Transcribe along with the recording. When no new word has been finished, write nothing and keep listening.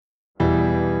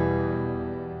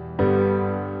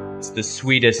It's the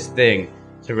sweetest thing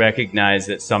to recognize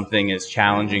that something is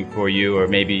challenging for you, or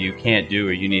maybe you can't do,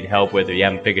 or you need help with, or you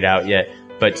haven't figured out yet,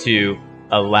 but to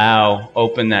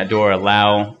open that door,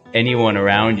 allow anyone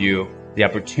around you the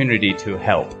opportunity to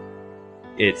help.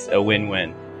 It's a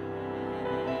win-win.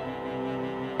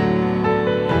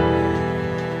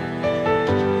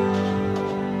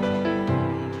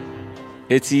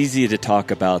 It's easy to talk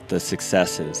about the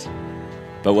successes,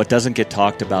 but what doesn't get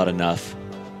talked about enough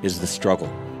is the struggle.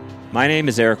 My name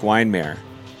is Eric Weinmeier.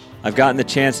 I've gotten the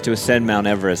chance to ascend Mount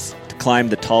Everest, to climb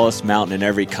the tallest mountain in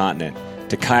every continent,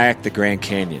 to kayak the Grand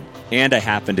Canyon, and I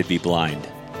happen to be blind.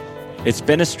 It's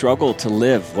been a struggle to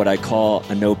live what I call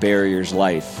a no barriers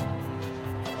life,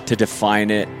 to define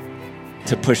it,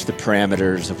 to push the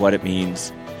parameters of what it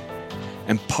means.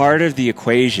 And part of the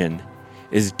equation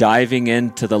is diving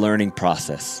into the learning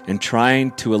process and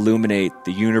trying to illuminate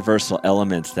the universal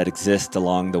elements that exist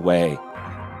along the way.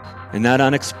 In that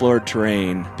unexplored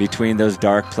terrain, between those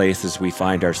dark places we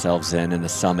find ourselves in the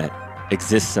summit,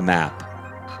 exists a map.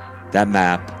 That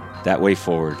map, that way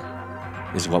forward,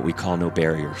 is what we call no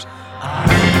barriers.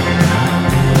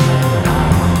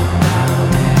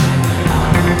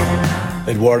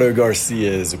 Eduardo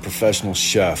Garcia is a professional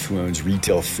chef who owns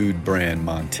retail food brand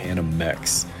Montana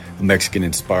Mex, a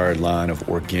Mexican-inspired line of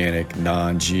organic,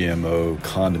 non-GMO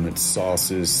condiments,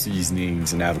 sauces,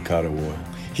 seasonings, and avocado oil.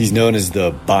 He's known as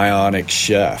the Bionic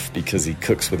Chef because he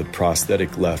cooks with a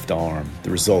prosthetic left arm, the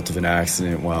result of an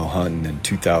accident while hunting in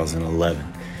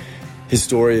 2011. His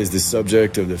story is the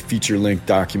subject of the feature-length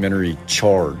documentary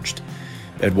Charged.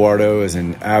 Eduardo is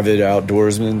an avid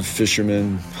outdoorsman,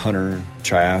 fisherman, hunter,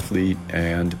 triathlete,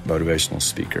 and motivational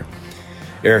speaker.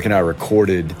 Eric and I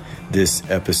recorded this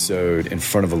episode in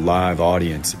front of a live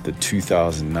audience at the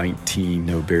 2019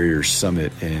 No Barriers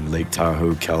Summit in Lake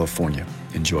Tahoe, California.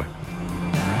 Enjoy.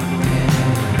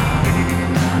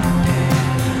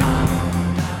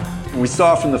 We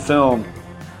saw from the film,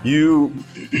 you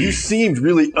seemed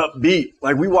really upbeat.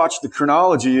 Like, we watched the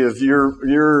chronology of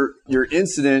your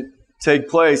incident take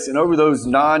place, and over those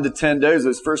 9 to 10 days,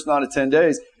 those first 9 to 10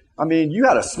 days, I mean, you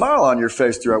had a smile on your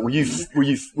face throughout. Were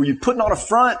you putting on a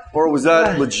front, or was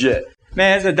that legit?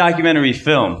 Man, it's a documentary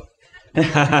film.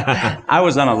 I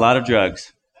was on a lot of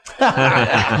drugs.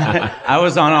 I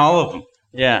was on all of them.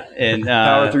 Yeah, and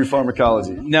power through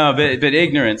pharmacology. No, but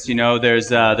ignorance. You know,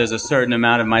 there's a certain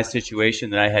amount of my situation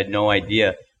that I had no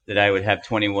idea that I would have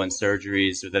 21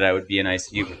 surgeries, or that I would be in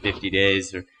ICU for 50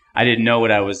 days, or I didn't know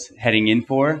what I was heading in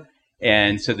for.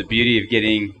 And so the beauty of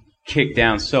getting kicked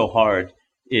down so hard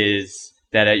is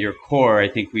that at your core, I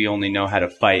think we only know how to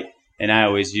fight. And I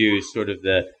always use sort of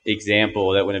the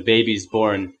example that when a baby's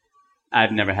born,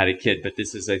 I've never had a kid, but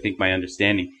this is, I think, my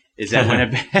understanding, is that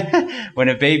when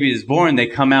a baby is born, they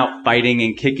come out fighting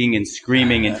and kicking and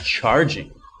screaming and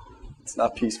charging. It's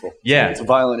not peaceful. Yeah. It's a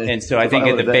violent And so I think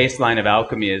at the baseline of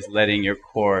alchemy is letting your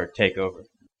core take over.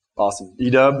 Awesome.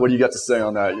 E-Dub, what do you got to say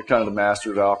on that? You're kind of the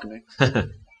master of alchemy.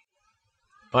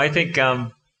 Well, I think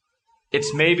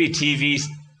it's maybe TV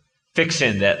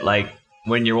fiction that, like,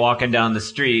 when you're walking down the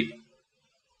street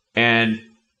and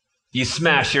you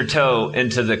smash your toe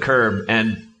into the curb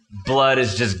and blood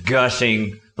is just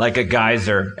gushing like a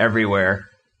geyser everywhere,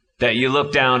 that you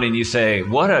look down and you say,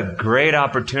 what a great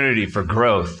opportunity for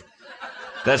growth.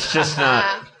 That's just not,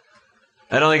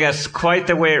 I don't think that's quite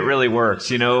the way it really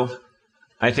works, you know?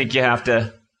 I think you have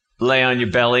to lay on your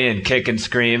belly and kick and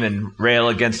scream and rail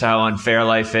against how unfair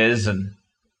life is, and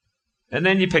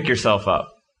then you pick yourself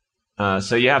up.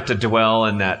 So you have to dwell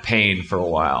in that pain for a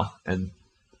while, and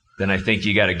then I think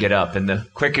you got to get up, and the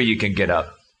quicker you can get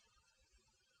up.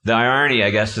 The irony,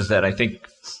 I guess, is that I think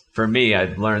for me,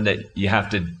 I've learned that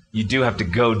you do have to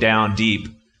go down deep,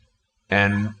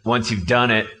 and once you've done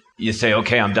it, you say,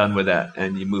 okay, I'm done with that,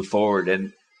 and you move forward.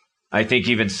 And I think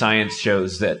even science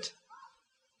shows that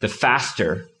the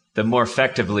faster, the more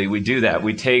effectively we do that.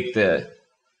 We take the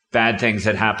bad things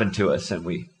that happen to us and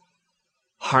we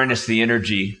harness the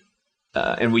energy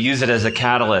and we use it as a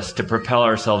catalyst to propel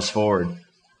ourselves forward.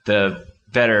 The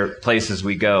better places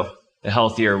we go, the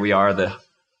healthier we are, the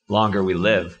longer we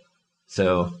live.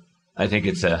 So I think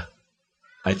it's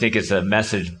a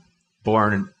message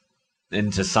born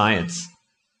into science.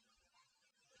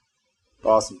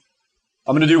 Awesome.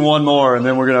 I'm going to do one more, and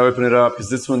then we're going to open it up, because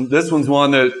this one's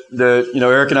one that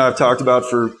Eric and I have talked about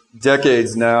for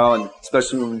decades now, and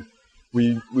especially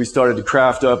when we started to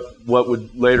craft up what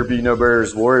would later be No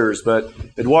Barriers Warriors. But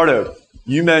Eduardo,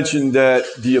 you mentioned that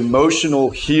the emotional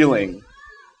healing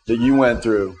that you went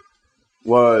through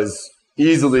was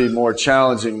easily more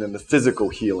challenging than the physical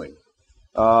healing.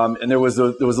 And there was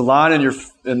a line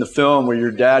in the film where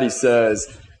your daddy says,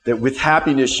 that with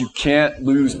happiness, you can't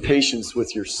lose patience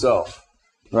with yourself,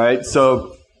 right?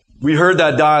 So we heard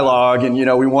that dialogue, and,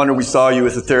 we saw you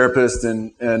with a therapist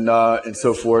and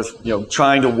so forth,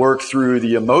 trying to work through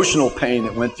the emotional pain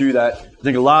that went through that. I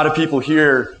think a lot of people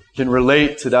here can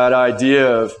relate to that idea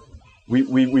of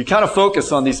we kind of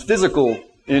focus on these physical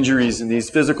injuries and these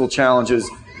physical challenges,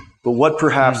 but what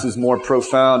perhaps is more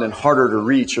profound and harder to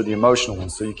reach are the emotional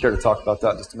ones. So you care to talk about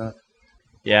that in just a minute?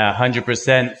 Yeah,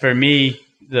 100%. For me,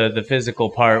 the physical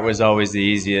part was always the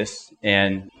easiest,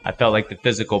 and I felt like the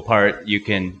physical part you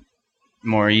can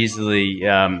more easily,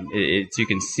 you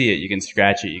can see it, you can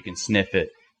scratch it, you can sniff it.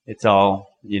 It's all,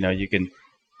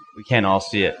 we can't all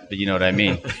see it, but you know what I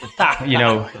mean.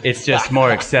 It's just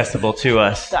more accessible to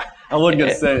us. I wasn't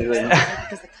going to say anything.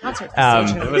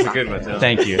 That was a good one, though.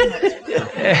 Thank you.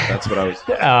 That's what I was.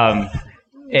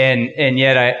 And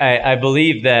yet I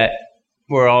believe that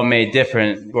we're all made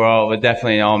different. We're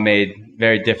definitely all made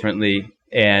very differently.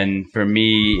 And for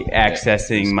me,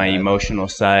 accessing my emotional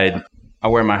side, I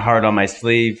wear my heart on my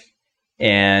sleeve,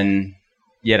 and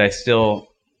yet I still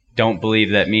don't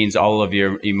believe that means all of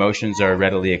your emotions are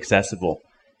readily accessible.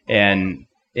 And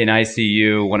in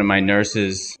ICU, one of my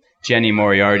nurses, Jenny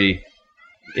Moriarty,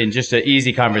 in just an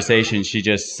easy conversation, she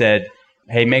just said,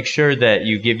 hey, make sure that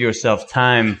you give yourself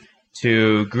time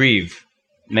to grieve.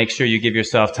 Make sure you give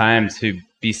yourself time to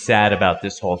be sad about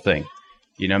this whole thing.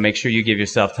 Make sure you give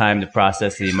yourself time to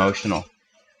process the emotional.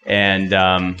 And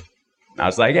I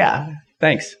was like, yeah,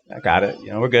 thanks. I got it.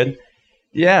 We're good.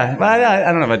 Yeah. Well,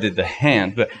 I don't know if I did the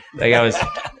hand, but like I was,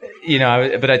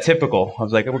 but typical. I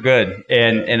was like, we're good.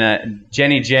 And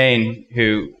Jenny Jane,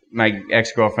 who my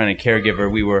ex-girlfriend and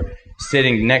caregiver, we were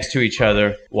sitting next to each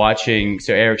other watching.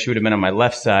 So Eric, she would have been on my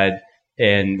left side,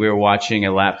 and we were watching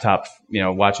a laptop,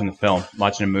 watching the film,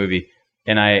 watching a movie.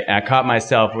 And I caught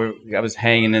myself, I was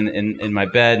hanging in my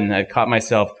bed, and I caught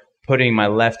myself putting my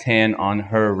left hand on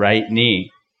her right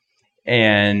knee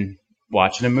and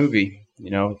watching a movie,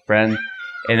 friend.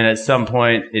 And then at some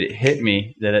point it hit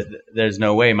me that there's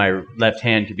no way my left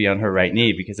hand could be on her right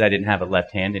knee because I didn't have a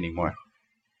left hand anymore.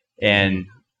 And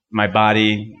my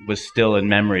body was still in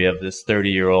memory of this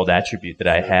 30-year-old attribute that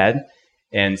I had.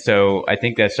 And so I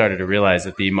think I started to realize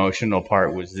that the emotional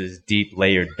part was this deep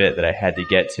layered bit that I had to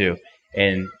get to.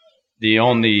 And the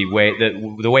only way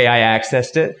the way I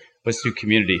accessed it was through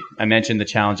community. I mentioned the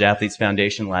Challenge Athletes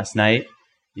Foundation last night,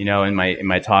 in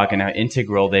my talk, and how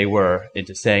integral they were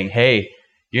into saying, hey,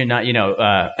 you're not,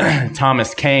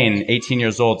 Thomas Kane, 18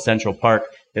 years old, Central Park.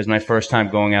 It was my first time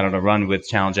going out on a run with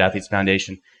Challenge Athletes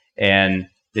Foundation. And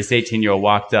this 18-year-old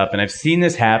walked up, and I've seen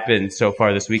this happen so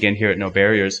far this weekend here at No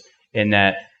Barriers, in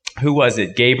that, who was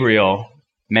it? Gabriel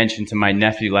mentioned to my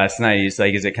nephew last night, he's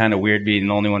like, is it kind of weird being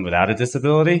the only one without a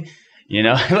disability?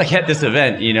 Like at this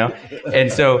event, And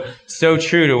so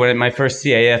true to when my first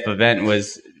CAF event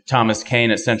was Thomas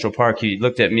Kane at Central Park. He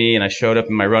looked at me, and I showed up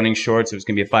in my running shorts. It was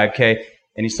going to be a 5K.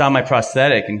 And he saw my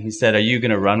prosthetic, and he said, are you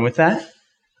going to run with that?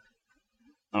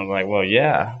 I was like, well,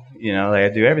 yeah. I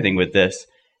do everything with this.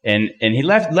 And he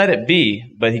let it be,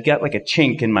 but he got like a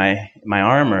chink in my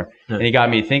armor. And he got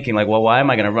me thinking, like, well, why am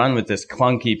I going to run with this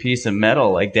clunky piece of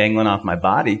metal like dangling off my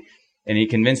body? And he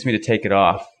convinced me to take it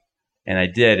off. And I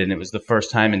did. And it was the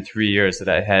first time in 3 years that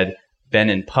I had been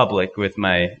in public with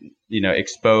my,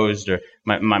 exposed, or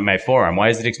my forearm. Why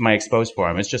is it my exposed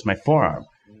forearm? It's just my forearm,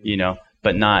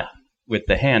 but not with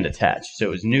the hand attached. So it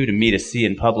was new to me to see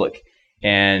in public.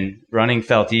 And running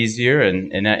felt easier,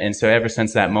 and so ever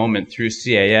since that moment through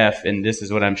CAF, and this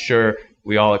is what I'm sure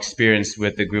we all experienced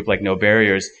with a group like No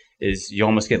Barriers, is you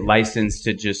almost get licensed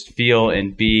to just feel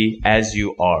and be as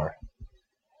you are.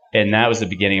 And that was the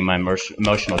beginning of my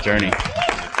emotional journey.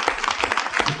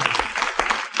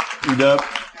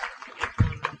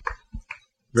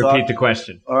 Repeat the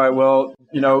question. All right. Well,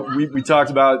 we talked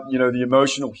about, the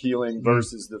emotional healing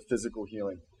versus the physical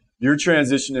healing. Your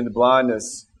transition into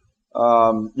blindness,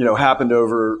 happened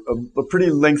over a pretty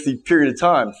lengthy period of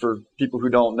time. For people who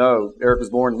don't know, Eric was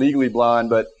born legally blind,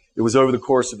 but it was over the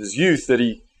course of his youth that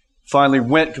he finally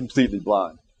went completely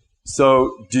blind.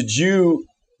 So do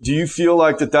you feel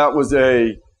like that was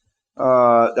a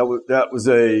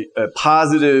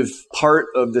positive part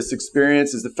of this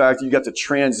experience, is the fact that you got to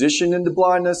transition into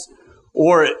blindness?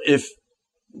 Or if,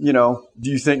 do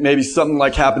you think maybe something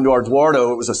like happened to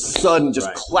Eduardo, it was a sudden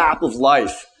just clap of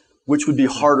life, which would be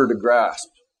harder to grasp?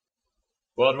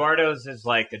 Well, Eduardo's is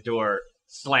like a door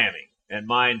slamming, and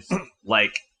mine's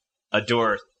like a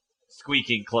door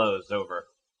squeaking closed over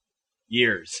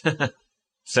years.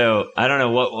 So I don't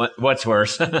know what's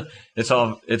worse.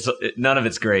 None of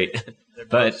it's great.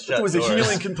 But there was a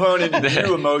healing component in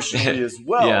you emotionally as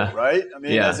well, right? I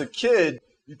mean, as a kid,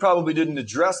 you probably didn't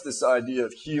address this idea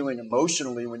of healing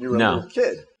emotionally when you were a little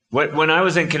kid. When I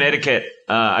was in Connecticut,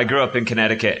 I grew up in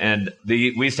Connecticut, and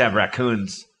we used to have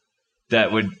raccoons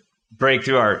that would break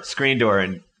through our screen door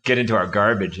and get into our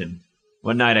garbage. And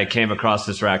one night I came across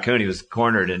this raccoon. He was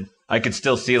cornered, and I could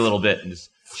still see a little bit, and his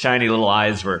shiny little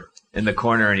eyes were in the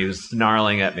corner, and he was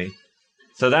snarling at me.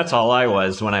 So that's all I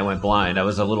was when I went blind. I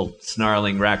was a little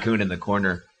snarling raccoon in the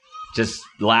corner, just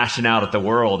lashing out at the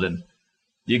world. And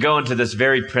you go into this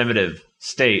very primitive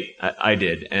state, I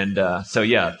did. And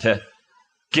to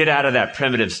get out of that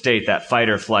primitive state, that fight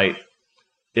or flight,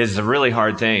 is a really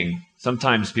hard thing.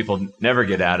 Sometimes people never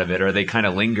get out of it, or they kind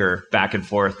of linger back and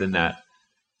forth in that.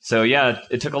 So yeah,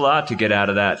 it took a lot to get out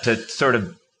of that, to sort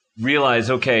of realize,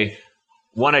 okay,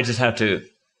 one, I just have to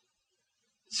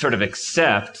sort of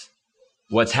accept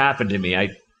what's happened to me.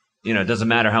 It doesn't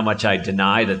matter how much I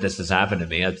deny that this has happened to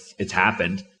me. It's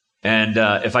happened. And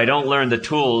if I don't learn the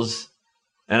tools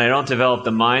and I don't develop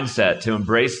the mindset to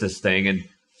embrace this thing and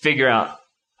figure out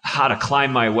how to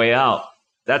climb my way out,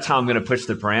 that's how I'm going to push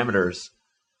the parameters.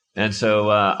 And so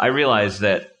I realized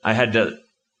that I had to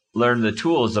learn the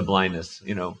tools of blindness,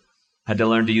 had to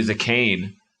learn to use a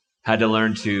cane, had to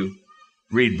learn to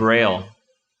read Braille.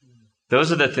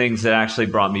 Those are the things that actually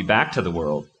brought me back to the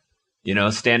world.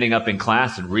 Standing up in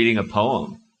class and reading a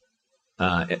poem.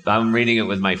 If I'm reading it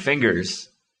with my fingers,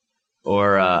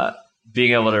 or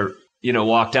being able to,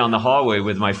 walk down the hallway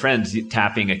with my friends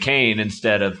tapping a cane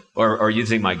instead of, or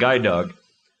using my guide dog.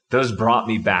 Those brought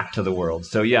me back to the world.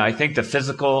 So yeah, I think the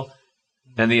physical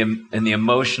and the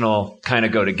emotional kind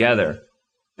of go together.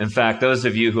 In fact, those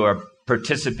of you who are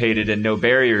participated in No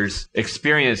Barriers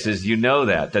experiences,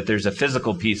 that there's a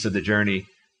physical piece of the journey,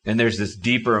 and there's this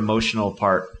deeper emotional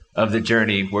part of the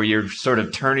journey where you're sort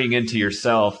of turning into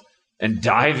yourself and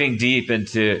diving deep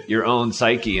into your own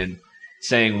psyche and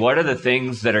saying, what are the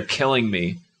things that are killing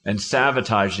me and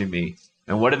sabotaging me?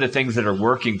 And what are the things that are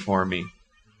working for me?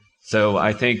 So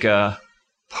I think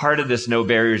part of this No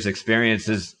Barriers experience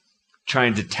is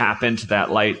trying to tap into that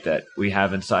light that we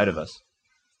have inside of us.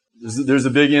 There's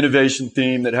a big innovation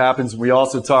theme that happens. We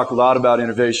also talk a lot about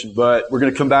innovation, but we're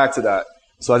going to come back to that.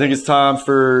 So I think it's time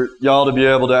for y'all to be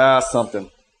able to ask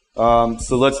something.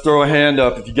 So let's throw a hand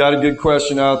up. If you got a good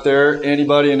question out there,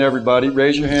 anybody and everybody,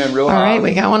 raise your hand real high. All right,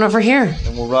 we got one over here.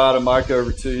 And we'll ride a mic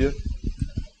over to you.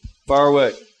 Fire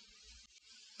away.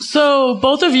 So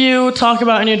both of you talk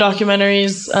about in your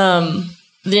documentaries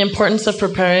the importance of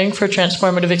preparing for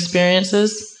transformative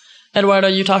experiences. Eduardo,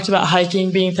 you talked about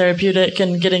hiking being therapeutic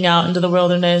and getting out into the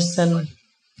wilderness. And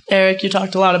Eric, you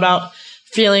talked a lot about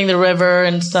feeling the river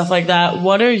and stuff like that.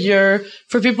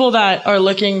 For people that are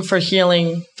looking for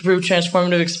healing through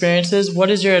transformative experiences, what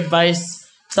is your advice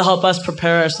to help us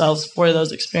prepare ourselves for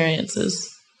those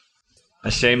experiences?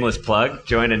 A shameless plug,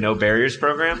 join a No Barriers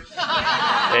program.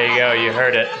 There you go, you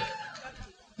heard it.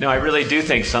 No, I really do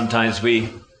think sometimes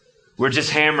we're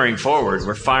just hammering forward.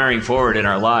 We're firing forward in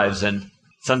our lives. And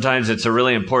sometimes it's a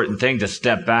really important thing to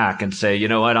step back and say, you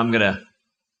know what, I'm going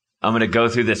to go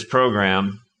through this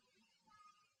program,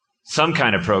 some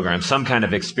kind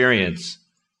of experience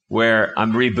where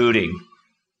I'm rebooting.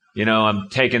 I'm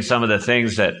taking some of the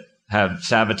things that have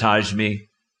sabotaged me,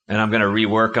 and I'm going to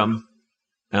rework them,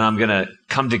 and I'm going to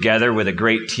come together with a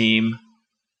great team,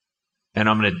 and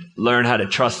I'm going to learn how to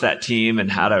trust that team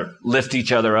and how to lift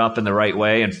each other up in the right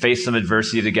way and face some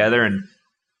adversity together and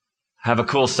have a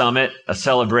cool summit, a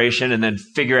celebration, and then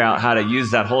figure out how to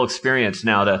use that whole experience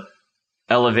now to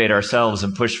elevate ourselves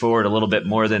and push forward a little bit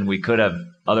more than we could have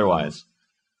otherwise.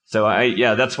 So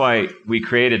that's why we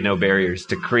created No Barriers,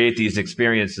 to create these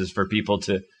experiences for people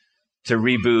to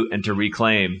reboot and to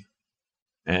reclaim.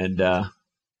 And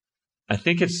I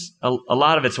think it's a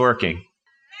lot of it's working.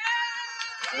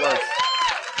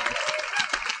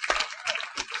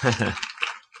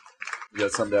 You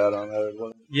got something to add on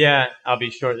that? Yeah, I'll be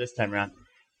short this time around.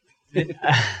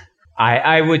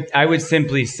 I would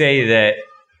simply say that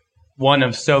one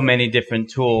of so many different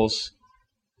tools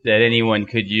that anyone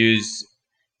could use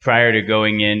prior to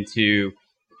going in to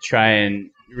try and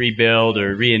rebuild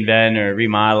or reinvent or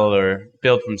remodel or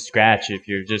build from scratch, if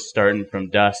you're just starting from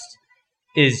dust,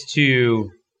 is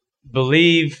to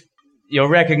believe. You'll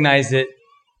recognize it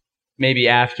maybe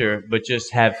after, but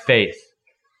just have faith.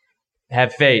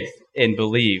 Have faith and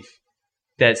believe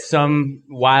that some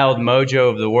wild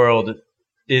mojo of the world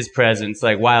is present. It's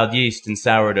like wild yeast and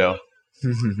sourdough.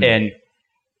 And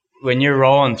when you're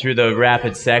rolling through the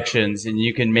rapid sections and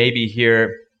you can maybe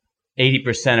hear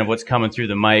 80% of what's coming through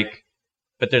the mic,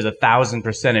 but there's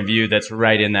 1,000% of you that's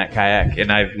right in that kayak.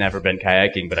 And I've never been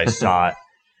kayaking, but I saw it,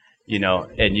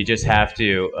 and you just have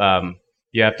to,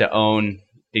 you have to own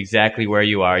exactly where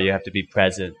you are. You have to be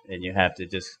present, and you have to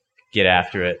just get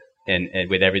after it, and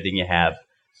with everything you have.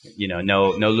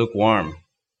 No lukewarm,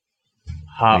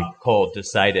 hot, cold,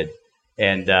 decided,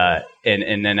 and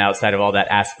then outside of all that,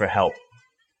 ask for help.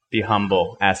 Be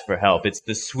humble, ask for help. It's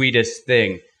the sweetest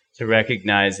thing to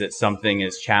recognize that something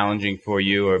is challenging for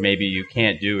you, or maybe you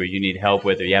can't do, or you need help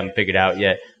with, or you haven't figured out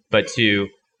yet, but to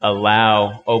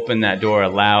open that door,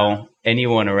 allow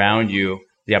anyone around you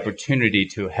the opportunity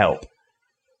to help.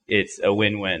 It's a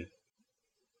win-win.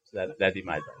 So that'd be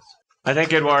my advice. I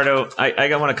think, Eduardo,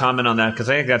 I want to comment on that because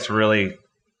I think that's really,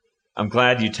 I'm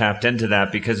glad you tapped into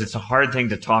that because it's a hard thing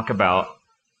to talk about.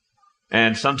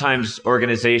 And sometimes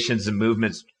organizations and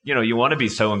movements, you want to be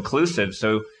so inclusive.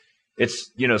 So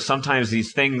it's, sometimes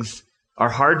these things are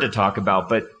hard to talk about.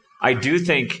 But I do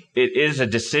think it is a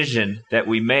decision that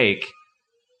we make,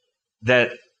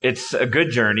 that it's a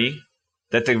good journey,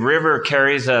 that the river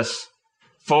carries us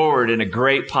forward in a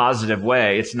great positive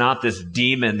way. It's not this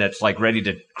demon that's like ready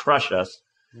to crush us,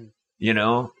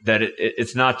 that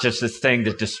it's not just this thing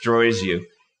that destroys you.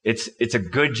 It's a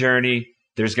good journey.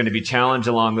 There's going to be challenge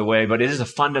along the way, but it is a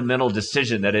fundamental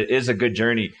decision that it is a good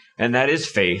journey. And that is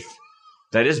faith.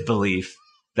 That is belief.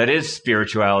 That is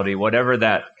spirituality, whatever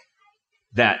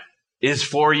that is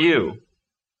for you,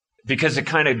 because it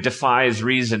kind of defies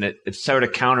reason. It's sort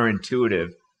of counterintuitive.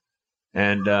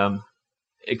 And,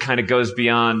 it kind of goes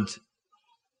beyond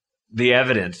the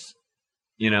evidence,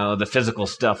 the physical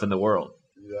stuff in the world.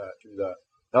 True that.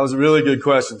 That was a really good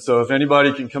question. So if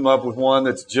anybody can come up with one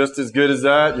that's just as good as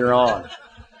that, you're on.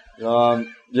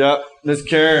 Yep, Miss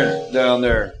Karen down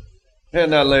there.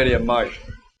 Hand that lady a mic.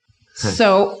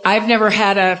 So I've never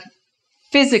had a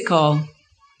physical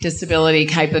disability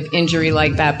type of injury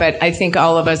like that, but I think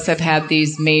all of us have had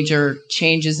these major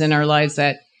changes in our lives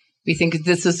that we think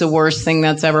this is the worst thing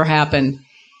that's ever happened.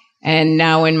 And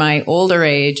now in my older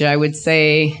age, I would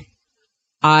say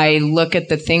I look at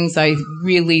the things I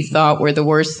really thought were the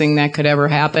worst thing that could ever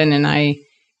happen, and I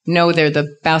know they're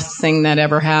the best thing that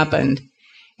ever happened.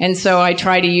 And so I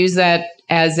try to use that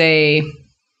as a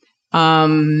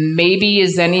maybe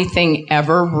is anything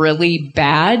ever really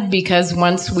bad? Because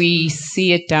once we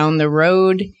see it down the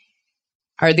road,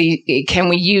 can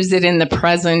we use it in the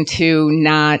present to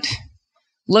not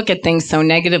look at things so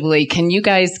negatively? Can you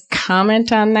guys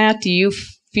comment on that? Do you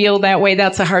feel that way?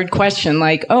 That's a hard question.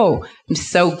 Like, oh, I'm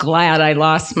so glad I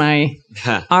lost my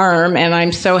arm, and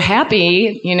I'm so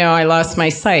happy, I lost my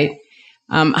sight.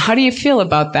 How do you feel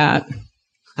about that?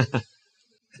 It's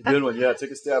a good one. Yeah,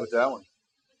 take a stab at that one.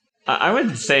 I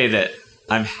wouldn't say that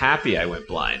I'm happy I went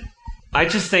blind. I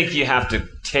just think you have to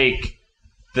take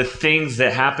the things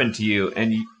that happen to you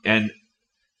and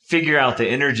figure out the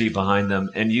energy behind them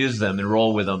and use them and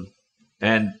roll with them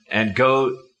and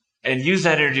go and use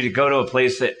that energy to go to a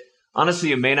place that honestly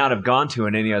you may not have gone to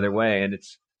in any other way. And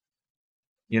it's,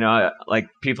 like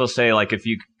people say, like, if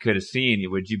you could have seen,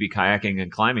 would you be kayaking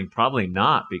and climbing? Probably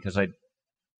not, because the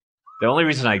only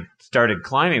reason I started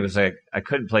climbing was I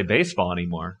couldn't play baseball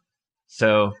anymore.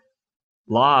 So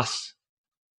loss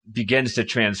begins to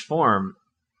transform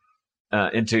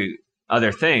into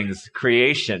other things,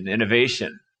 creation,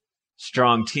 innovation,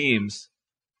 strong teams.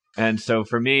 And so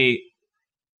for me,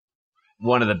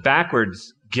 one of the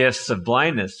backwards gifts of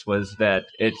blindness was that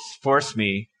it's forced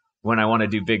me, when I want to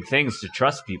do big things, to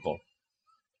trust people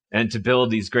and to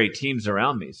build these great teams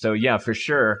around me. So yeah, for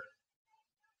sure,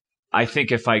 I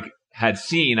think if I had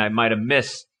seen, I might have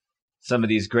missed some of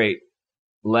these great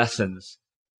lessons.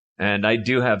 And I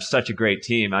do have such a great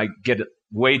team. I get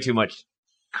way too much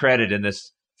credit in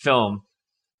this film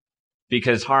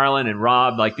because Harlan and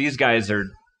Rob, like, these guys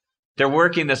they're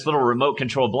working this little remote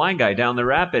control blind guy down the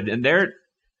rapid, and they're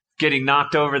getting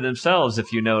knocked over themselves,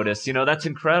 if you notice. That's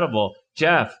incredible.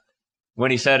 Jeff,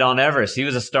 when he said on Everest, he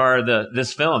was a star of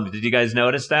this film. Did you guys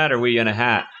notice that, or were you in a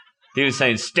hat? He was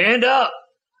saying, stand up.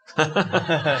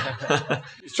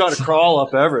 He's trying to crawl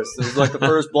up Everest. It was like the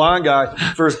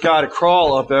first guy to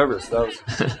crawl up Everest.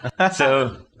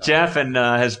 So Jeff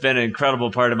has been an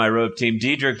incredible part of my rope team.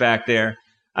 Diedrich back there.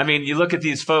 I mean, you look at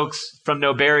these folks from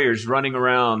No Barriers running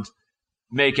around,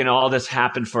 making all this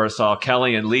happen for us all.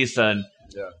 Kelly and Lisa and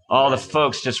all the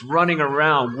folks just running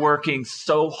around, working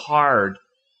so hard.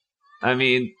 I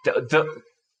mean,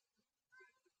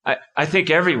 I think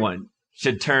everyone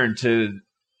should turn to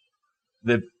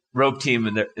the rope team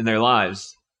in their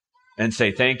lives and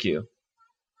say thank you,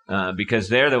 because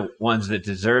they're the ones that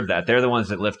deserve that. They're the ones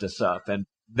that lift us up. And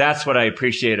that's what I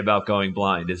appreciate about going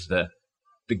blind, is the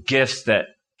gifts that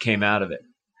came out of it.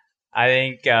 I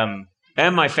think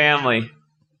and my family.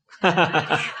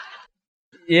 I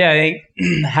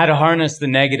think how to harness the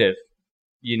negative,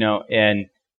 and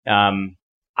I'm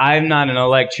not an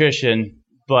electrician,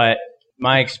 but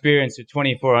my experience with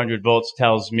 2400 volts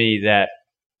tells me that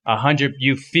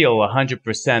you feel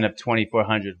 100% of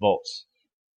 2400 volts.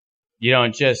 You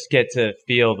don't just get to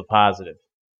feel the positive.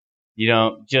 You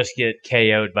don't just get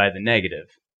KO'd by the negative.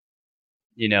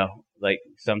 Like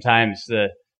sometimes the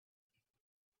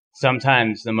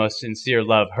most sincere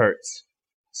love hurts.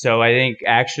 So I think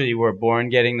actually we're born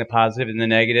getting the positive and the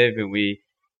negative, and we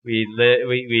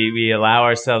allow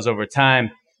ourselves over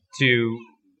time to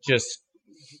just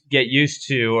get used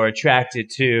to or attracted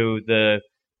to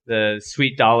the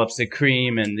sweet dollops of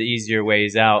cream and the easier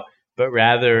ways out, but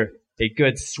rather a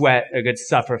good sweat, a good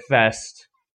suffer fest,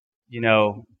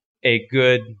 a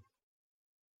good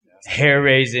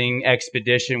hair-raising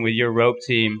expedition with your rope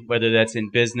team, whether that's in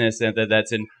business, whether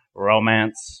that's in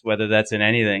romance, whether that's in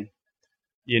anything,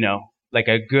 like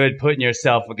a good putting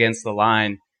yourself against the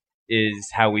line is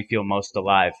how we feel most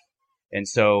alive. And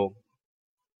so,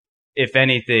 if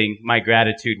anything, my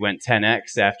gratitude went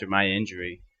 10x after my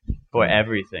injury for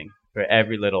everything, for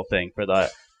every little thing, for the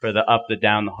up, the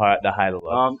down, the high, the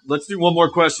low. Let's do one more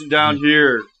question down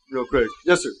here real quick.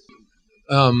 Yes, sir.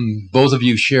 Both of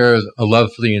you share a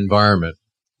love for the environment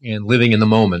and living in the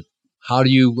moment. How do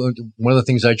you, one of the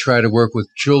things I try to work with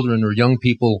children or young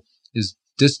people is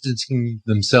distancing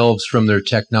themselves from their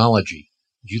technology.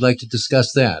 Would you like to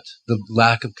discuss that? The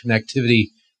lack of connectivity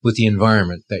with the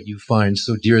environment that you find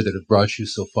so dear that have brought you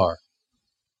so far?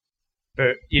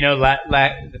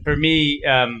 For me,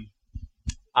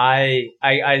 I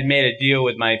made a deal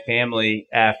with my family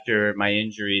after my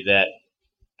injury that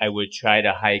I would try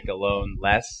to hike alone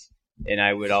less, and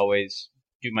I would always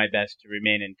do my best to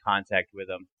remain in contact with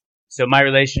them. So my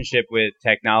relationship with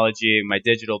technology, my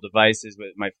digital devices,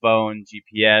 with my phone,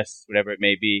 GPS, whatever it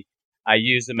may be, I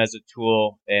use them as a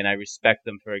tool, and I respect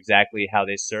them for exactly how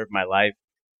they serve my life.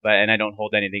 And I don't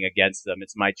hold anything against them.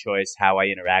 It's my choice how I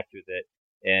interact with it,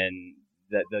 and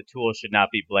the tool should not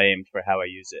be blamed for how I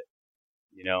use it.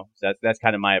 So that's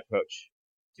kind of my approach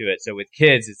to it. So with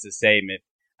kids, it's the same.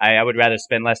 I would rather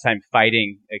spend less time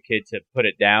fighting a kid to put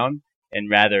it down, and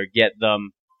rather get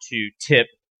them to tip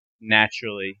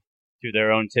naturally through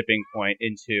their own tipping point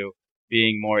into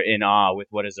being more in awe with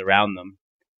what is around them.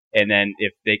 And then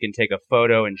if they can take a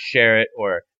photo and share it,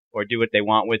 or do what they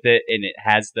want with it, and it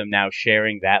has them now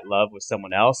sharing that love with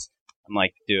someone else, I'm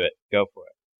like, do it. Go for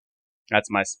it. That's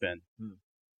my spin.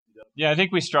 Yeah, I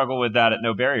think we struggle with that at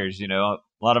No Barriers. A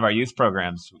lot of our youth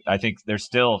programs, I think they're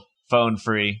still phone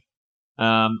free.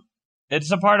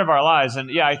 It's a part of our lives. And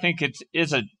yeah, I think it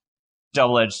is a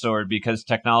double-edged sword, because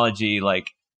technology,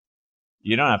 like,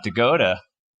 you don't have to go to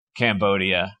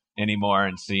Cambodia anymore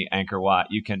and see Angkor Wat.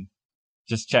 You can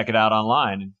just check it out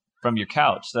online from your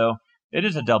couch. So it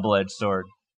is a double-edged sword.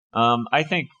 I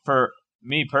think for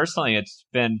me personally, it's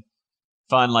been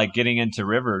fun, like getting into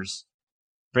rivers,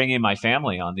 bringing my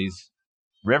family on these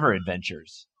river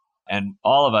adventures, and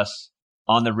all of us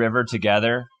on the river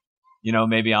together.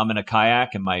 Maybe I'm in a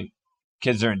kayak and my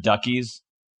kids are in duckies,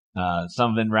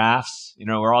 some in rafts.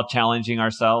 We're all challenging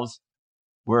ourselves.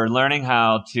 We're learning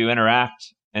how to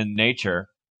interact in nature.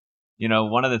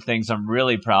 One of the things I'm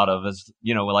really proud of is,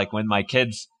 like when my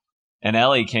kids and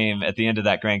Ellie came at the end of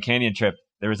that Grand Canyon trip,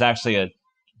 there was actually a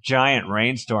giant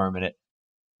rainstorm in it,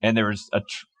 and there was a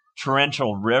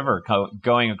torrential river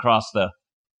going across the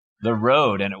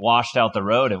road, and it washed out the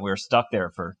road, and we were stuck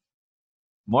there for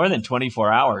more than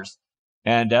 24 hours.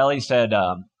 And Ellie said,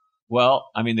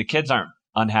 the kids aren't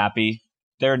unhappy.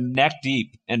 They're neck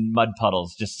deep in mud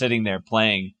puddles, just sitting there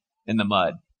playing in the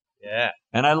mud. Yeah.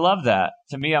 And I love that.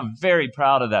 To me, I'm very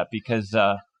proud of that, because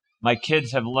my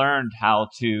kids have learned how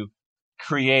to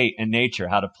create in nature,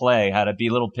 how to play, how to be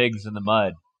little pigs in the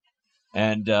mud,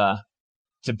 and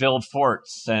to build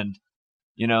forts. And,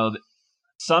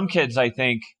 some kids, I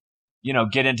think,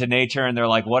 get into nature and they're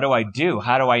like, what do I do?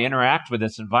 How do I interact with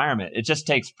this environment? It just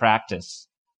takes practice.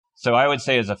 So I would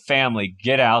say, as a family,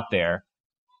 get out there.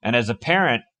 And as a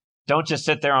parent, don't just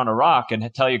sit there on a rock and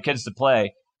tell your kids to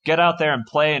play. Get out there and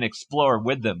play and explore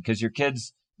with them, because your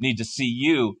kids need to see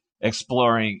you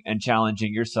exploring and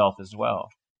challenging yourself as well.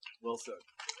 Well said.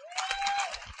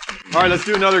 All right, let's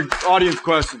do another audience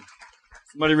question.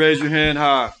 Somebody raise your hand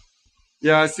high.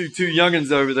 Yeah, I see two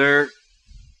youngins over there.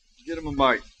 Get them a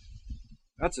mic.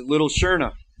 That's a little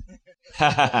Sherna.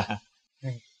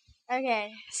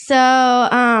 Okay,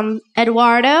 so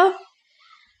Eduardo,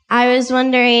 I was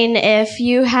wondering if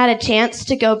you had a chance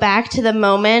to go back to the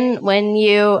moment when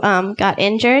you got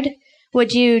injured,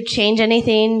 would you change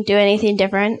anything, do anything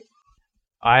different?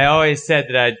 I always said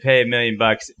that I'd pay $1 million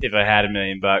if I had $1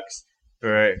 million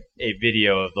for a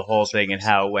video of the whole thing and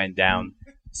how it went down,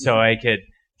 so I could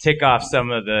tick off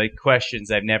some of the questions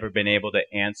I've never been able to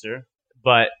answer.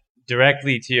 But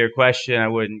directly to your question, I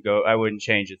wouldn't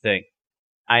change a thing.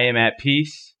 I am at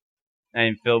peace. I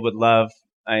am filled with love.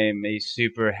 I am a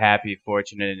super happy,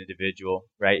 fortunate individual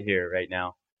right here, right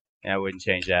now. And I wouldn't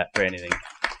change that for anything.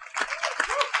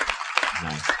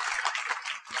 Nice.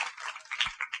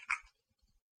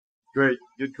 Great.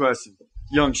 Good question.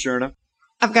 Young Sherna.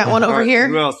 I've got one over All right, here.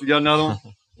 Who else? We got another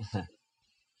one?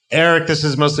 Eric, this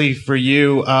is mostly for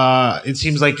you. It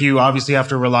seems like you obviously have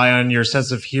to rely on your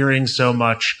sense of hearing so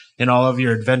much in all of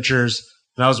your adventures.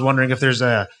 And I was wondering if there's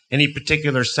any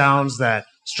particular sounds that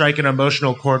strike an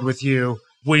emotional chord with you,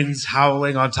 winds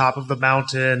howling on top of the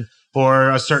mountain, or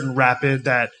a certain rapid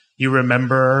that you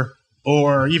remember,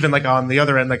 or even like on the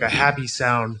other end, like a happy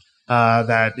sound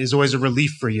that is always a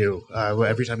relief for you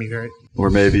every time you hear it. Or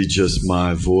maybe just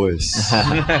my voice.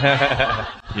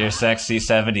 Your sexy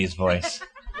 70s voice.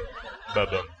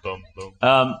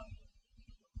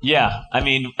 Yeah, I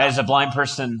mean, as a blind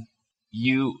person,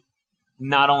 you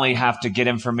not only have to get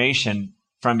information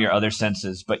from your other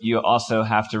senses, but you also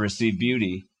have to receive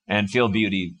beauty and feel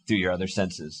beauty through your other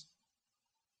senses.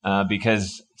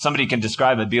 Because somebody can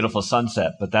describe a beautiful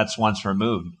sunset, but that's once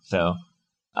removed. So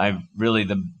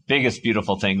the biggest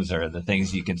beautiful things are the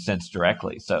things you can sense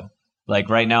directly. So like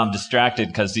right now I'm distracted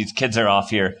because these kids are off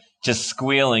here just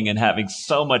squealing and having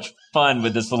so much fun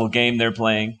with this little game they're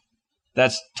playing.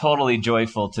 That's totally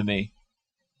joyful to me.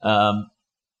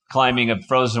 Climbing a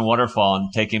frozen waterfall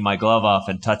and taking my glove off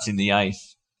and touching the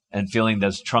ice and feeling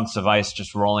those trunks of ice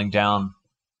just rolling down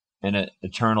in an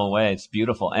eternal way. It's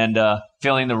beautiful. And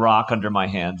feeling the rock under my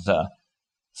hands,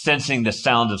 sensing the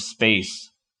sound of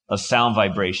space, of sound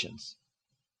vibrations.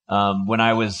 When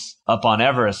I was up on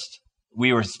Everest,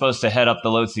 we were supposed to head up the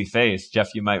Lhotse face.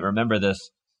 Jeff, you might remember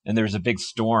this. And there was a big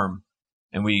storm.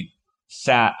 And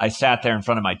I sat there in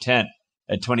front of my tent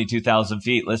at 22,000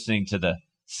 feet listening to the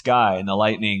sky, and the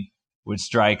lightning would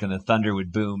strike and the thunder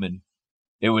would boom and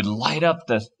it would light up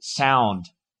the sound.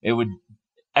 It would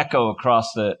echo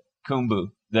across the Khumbu,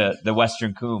 the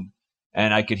Western Khum.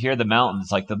 And I could hear the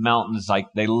mountains,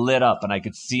 they lit up and I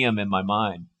could see them in my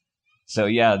mind. So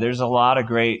yeah, there's a lot of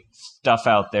great stuff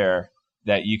out there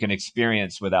that you can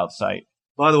experience without sight.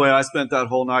 By the way, I spent that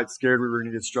whole night scared we were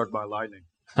going to get struck by lightning.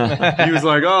 He was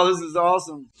like, "Oh, this is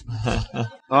awesome."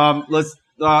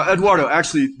 Eduardo,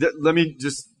 actually, let me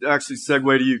just actually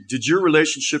segue to you. Did your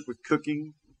relationship with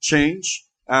cooking change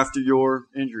after your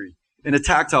injury in a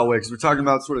tactile way? Because we're talking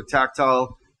about sort of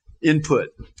tactile input.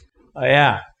 Oh,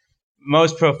 yeah.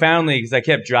 Most profoundly, because I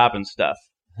kept dropping stuff.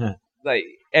 Like,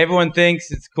 everyone thinks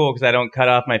it's cool because I don't cut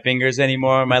off my fingers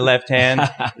anymore on my left hand.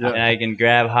 And I can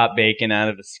grab hot bacon out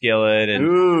of a skillet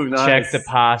and check the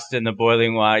pasta in the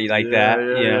boiling water. You like that?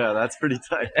 Yeah, that's pretty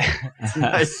tight. It's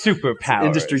nice. Superpower.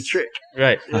 Industry trick.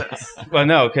 Right. Yes. Well,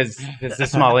 no, because it's a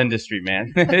small industry,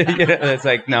 man. It's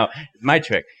like, no, it's my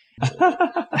trick.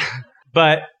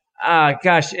 But,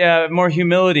 more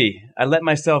humility. I let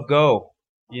myself go.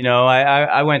 You know,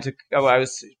 I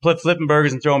was flipping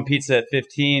burgers and throwing pizza at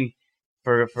 15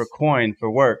 for coin,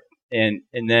 for work. And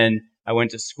then I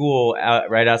went to school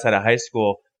right outside of high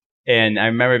school. And I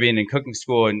remember being in cooking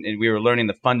school and we were learning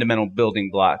the fundamental building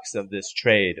blocks of this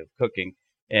trade of cooking.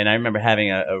 And I remember having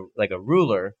a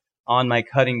ruler on my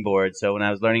cutting board. So when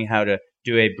I was learning how to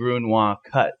do a Brunoise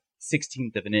cut,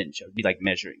 1/16 of an inch, I would be like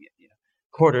measuring it,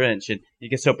 1/4 inch. And you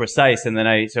get so precise. And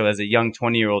then so as a young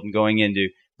 20-year-old and going into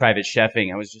private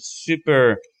chefing, I was just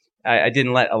I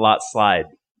didn't let a lot slide.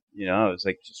 I was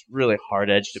like just really hard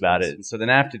edged about it. And so then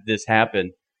after this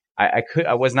happened,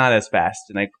 I was not as fast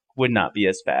and I would not be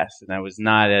as fast and I was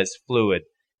not as fluid.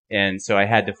 And so I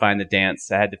had to find the dance.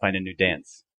 I had to find a new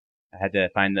dance. I had to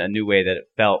find a new way that it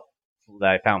felt, that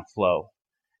I found flow.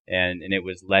 And it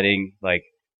was letting, like,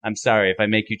 I'm sorry, if I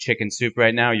make you chicken soup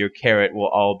right now, your carrot will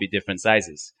all be different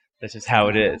sizes. That's just how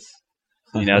it is.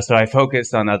 So I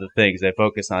focused on other things. I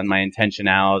focused on my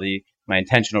intentionality, my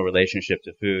intentional relationship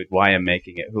to food, why I'm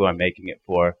making it, who I'm making it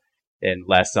for, and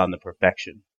less on the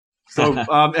perfection. So,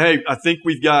 hey, I think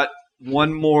we've got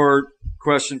one more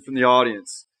question from the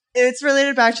audience. It's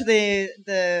related back to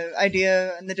the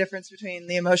idea and the difference between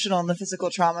the emotional and the physical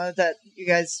trauma that you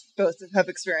guys both have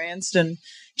experienced and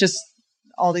just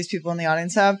all these people in the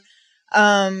audience have.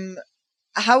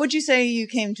 How would you say you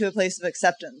came to a place of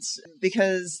acceptance?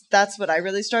 Because that's what I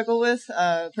really struggle with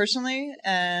personally.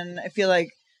 And I feel like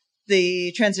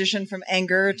the transition from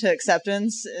anger to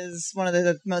acceptance is one of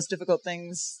the most difficult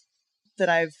things that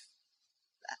I've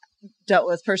dealt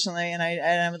with personally. And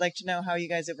I would like to know how you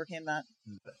guys overcame that.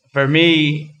 For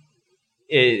me,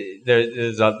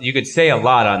 you could say a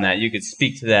lot on that. You could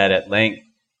speak to that at length.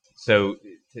 So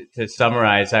to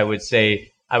summarize, I would say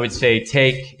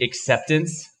take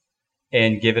acceptance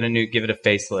and give it a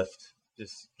facelift.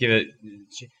 Just give it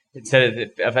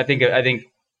instead of I think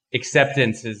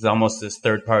acceptance is almost this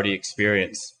third party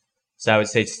experience. So I would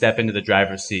say step into the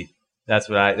driver's seat.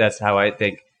 That's how I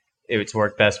think it's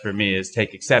worked best for me, is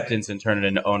take acceptance and turn it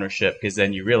into ownership, because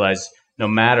then you realize no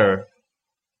matter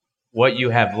what you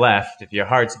have left, if your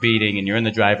heart's beating and you're in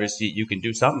the driver's seat, you can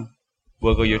do something.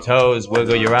 Wiggle your toes,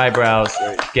 wiggle your eyebrows,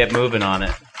 get moving on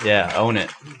it. Yeah, own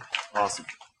it. Awesome.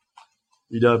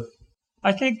 Edub?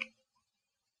 I think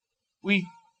we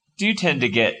do tend to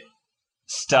get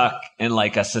stuck in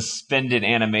like a suspended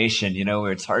animation,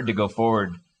 where it's hard to go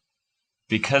forward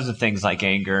because of things like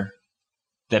anger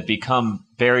that become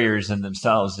barriers in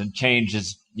themselves. And change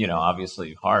is,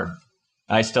 obviously hard.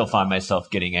 I still find myself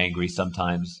getting angry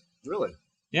sometimes. Really?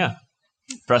 Yeah.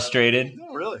 Frustrated.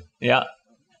 No, really? Yeah.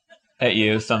 At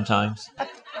you sometimes.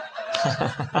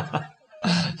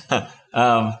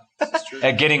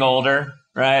 At getting older,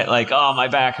 right? Like, oh, my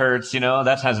back hurts,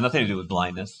 that has nothing to do with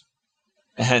blindness.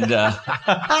 And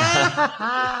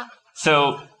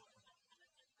so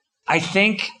I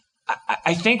think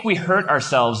we hurt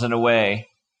ourselves in a way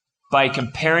by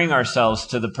comparing ourselves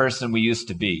to the person we used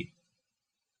to be.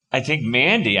 I think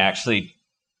Mandy actually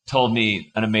told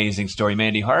me an amazing story,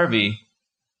 Mandy Harvey,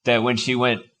 that when she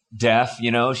went deaf,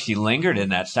 she lingered in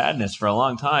that sadness for a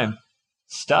long time,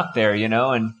 stuck there,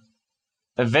 and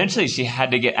eventually she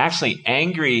had to get actually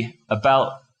angry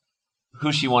about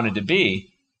who she wanted to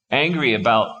be, angry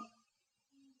about,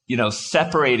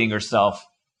 separating herself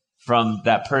from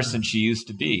that person she used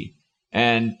to be.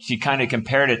 And she kind of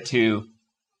compared it to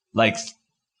like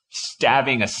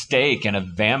stabbing a stake in a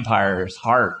vampire's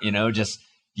heart, just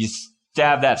you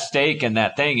stab that stake in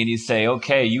that thing and you say,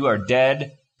 okay, you are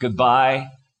dead, goodbye.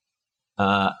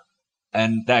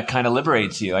 And that kind of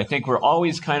liberates you. I think we're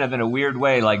always kind of in a weird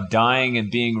way, like dying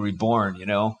and being reborn,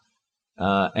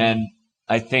 and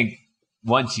I think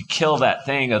once you kill that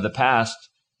thing of the past,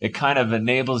 it kind of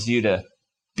enables you to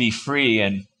be free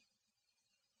and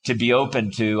to be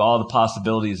open to all the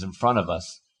possibilities in front of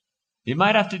us. You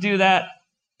might have to do that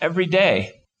every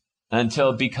day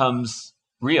until it becomes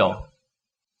real.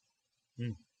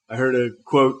 I heard a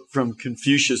quote from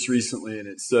Confucius recently, and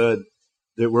it said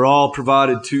that we're all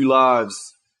provided two lives.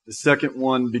 The second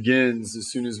one begins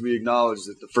as soon as we acknowledge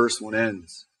that the first one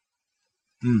ends.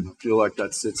 I feel like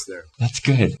that sits there. That's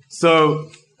good. So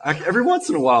every once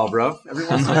in a while, bro. Every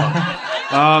once in a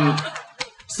while.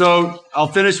 So I'll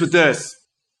finish with this.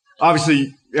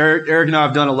 Obviously, Eric and I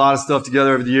have done a lot of stuff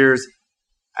together over the years.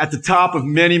 At the top of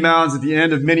many mountains, at the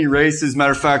end of many races,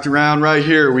 matter of fact, around right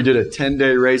here, we did a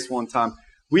 10-day race one time.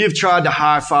 We have tried to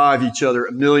high-five each other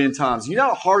a million times. You know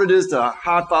how hard it is to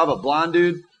high-five a blind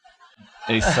dude?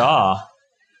 They saw.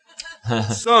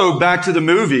 So, back to the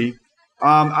movie.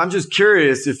 I'm just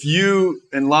curious if you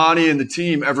and Lonnie and the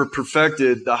team ever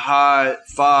perfected the high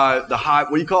five, what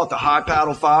do you call it? The high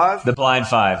paddle five? The blind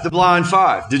five. The blind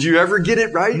five. Did you ever get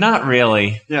it right? Not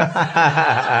really.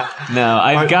 Yeah. No,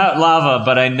 I got lava,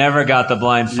 but I never got the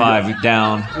blind five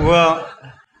down. Well,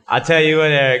 I'll tell you what,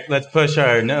 Eric. Let's push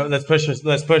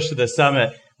to the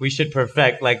summit. We should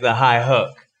perfect like the high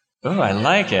hook. Oh, I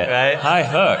like it. Right? High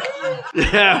hook.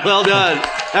 Yeah, well done.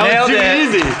 That was too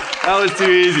easy. That was too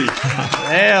easy.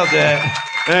 Nailed it.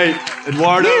 Hey,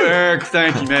 Eduardo, Eric,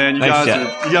 thank you, man. You guys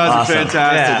are fantastic.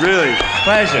 Yeah. Really.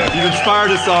 Pleasure. You've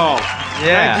inspired us all.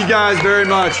 Yeah. Thank you guys very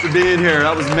much for being here.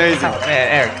 That was amazing. Oh, man,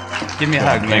 Eric, give me a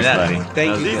hug, man. Thanks, buddy.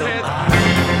 Thank you.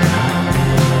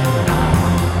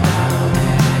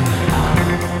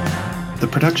 The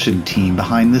production team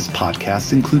behind this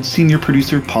podcast includes senior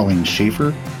producer Pauline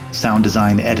Schaefer, sound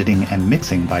design, editing, and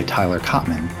mixing by Tyler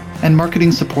Kottman, and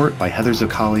marketing support by Heather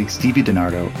Zuccali, Stevie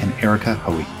DiNardo, and Erica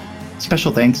Hoey.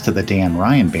 Special thanks to the Dan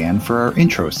Ryan Band for our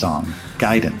intro song,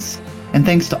 Guidance, and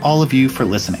thanks to all of you for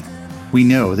listening. We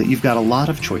know that you've got a lot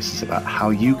of choices about how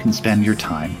you can spend your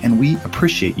time, and we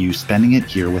appreciate you spending it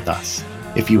here with us.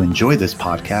 If you enjoy this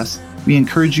podcast, we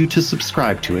encourage you to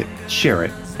subscribe to it, share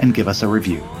it, and give us a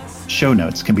review. Show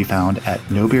notes can be found at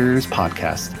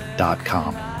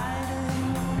nobarrierspodcast.com.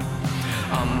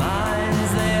 Our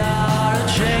minds, they are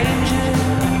a-changing,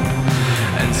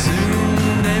 and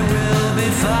soon they will be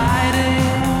fine.